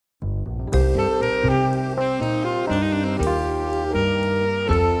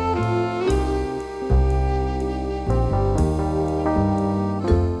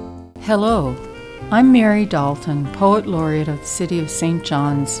Hello, I'm Mary Dalton, Poet Laureate of the City of St.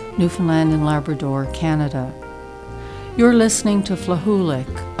 John's, Newfoundland and Labrador, Canada. You're listening to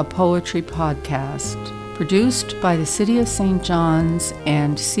Flahulik, a poetry podcast, produced by the City of St. John's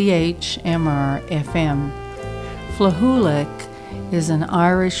and CHMR-FM. Flahulik is an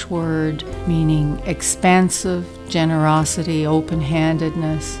Irish word meaning expansive, generosity,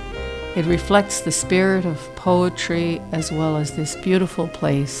 open-handedness. It reflects the spirit of poetry as well as this beautiful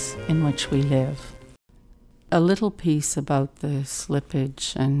place in which we live. A little piece about the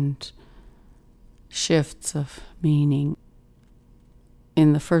slippage and shifts of meaning.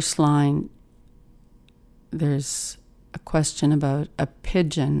 In the first line, there's a question about a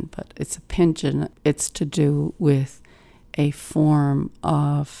pigeon, but it's a pigeon. It's to do with a form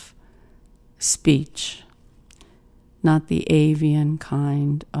of speech, not the avian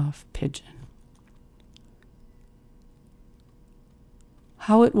kind of pigeon.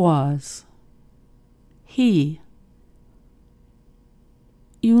 How it was. He.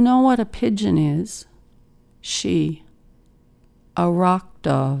 You know what a pigeon is? She. A rock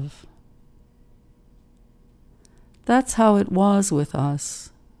dove. That's how it was with us.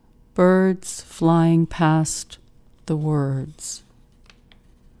 Birds flying past the words.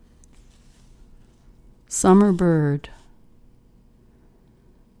 Summer bird.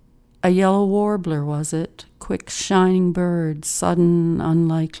 A yellow warbler, was it? Quick shining bird, sudden,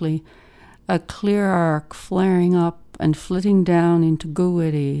 unlikely. A clear arc flaring up and flitting down into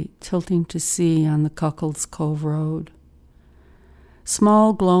Goowitty, tilting to sea on the Cuckold's Cove Road.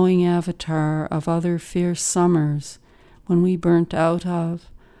 Small glowing avatar of other fierce summers when we burnt out of,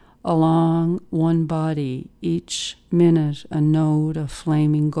 along one body, each minute a node of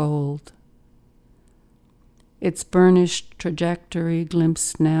flaming gold. Its burnished trajectory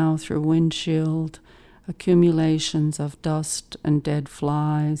glimpsed now through windshield, accumulations of dust and dead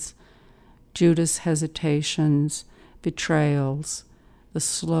flies, Judas hesitations, betrayals, the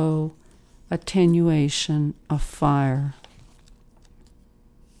slow attenuation of fire.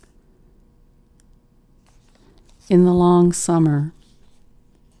 In the long summer,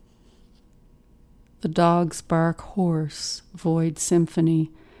 the dogs bark hoarse, void symphony.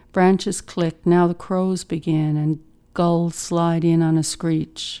 Branches click, now the crows begin, and gulls slide in on a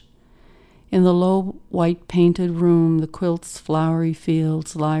screech. In the low white-painted room, the quilt's flowery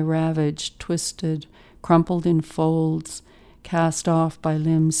fields lie ravaged, twisted, crumpled in folds, cast off by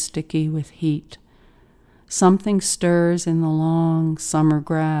limbs sticky with heat. Something stirs in the long summer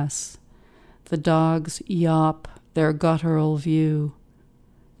grass. The dogs yawp their guttural view.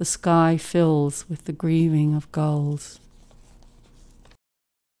 The sky fills with the grieving of gulls.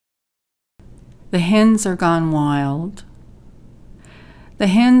 The hens are gone wild. The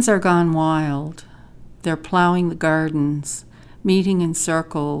hens are gone wild. They're plowing the gardens, meeting in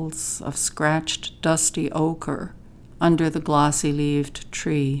circles of scratched, dusty ochre under the glossy-leaved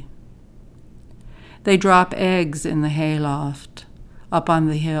tree. They drop eggs in the hayloft, up on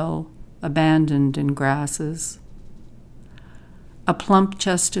the hill, abandoned in grasses. A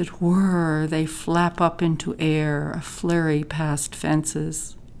plump-chested whir, they flap up into air, a flurry past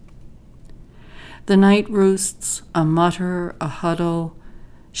fences. The night roosts, a mutter, a huddle,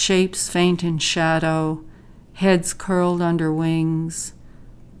 shapes faint in shadow, heads curled under wings,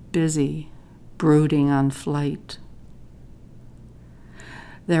 busy, brooding on flight.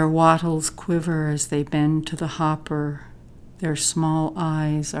 Their wattles quiver as they bend to the hopper. Their small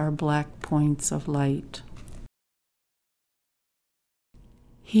eyes are black points of light.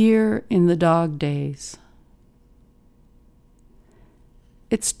 Here in the dog days.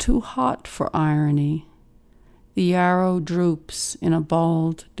 It's too hot for irony. The yarrow droops in a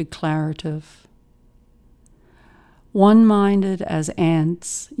bald declarative. One-minded as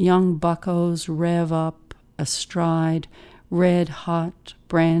ants, young buckos rev up astride red-hot,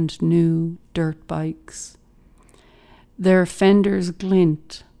 brand-new dirt bikes. Their fenders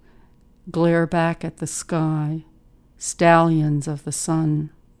glint, glare back at the sky, stallions of the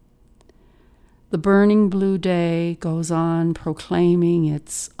sun. The burning blue day goes on proclaiming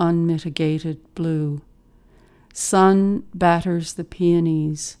its unmitigated blue. Sun batters the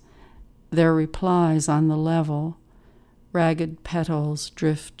peonies, their replies on the level. Ragged petals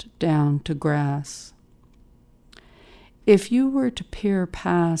drift down to grass. If you were to peer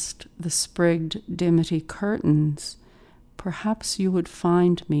past the sprigged dimity curtains, perhaps you would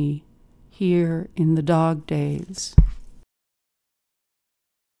find me here in the dog days.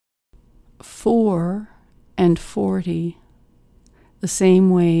 4 and 40, the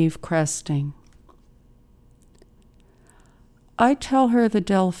same wave cresting. I tell her the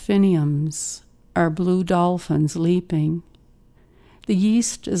delphiniums are blue dolphins leaping. The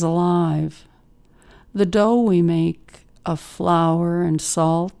yeast is alive. The dough we make of flour and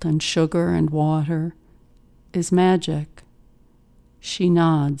salt and sugar and water is magic. She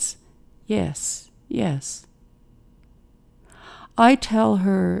nods. Yes, yes. I tell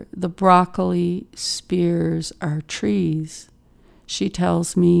her the broccoli spears are trees. She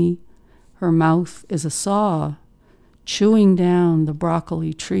tells me her mouth is a saw, chewing down the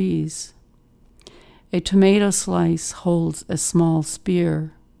broccoli trees. A tomato slice holds a small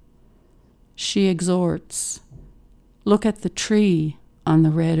spear. She exhorts, look at the tree on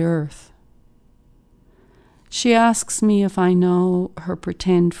the red earth. She asks me if I know her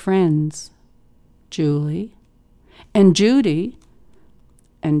pretend friends, Julie, and Judy,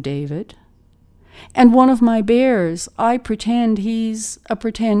 and David, and one of my bears. I pretend he's a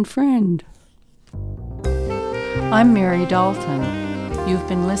pretend friend. I'm Mary Dalton. You've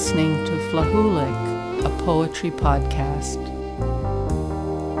been listening to Flahulik, a poetry podcast.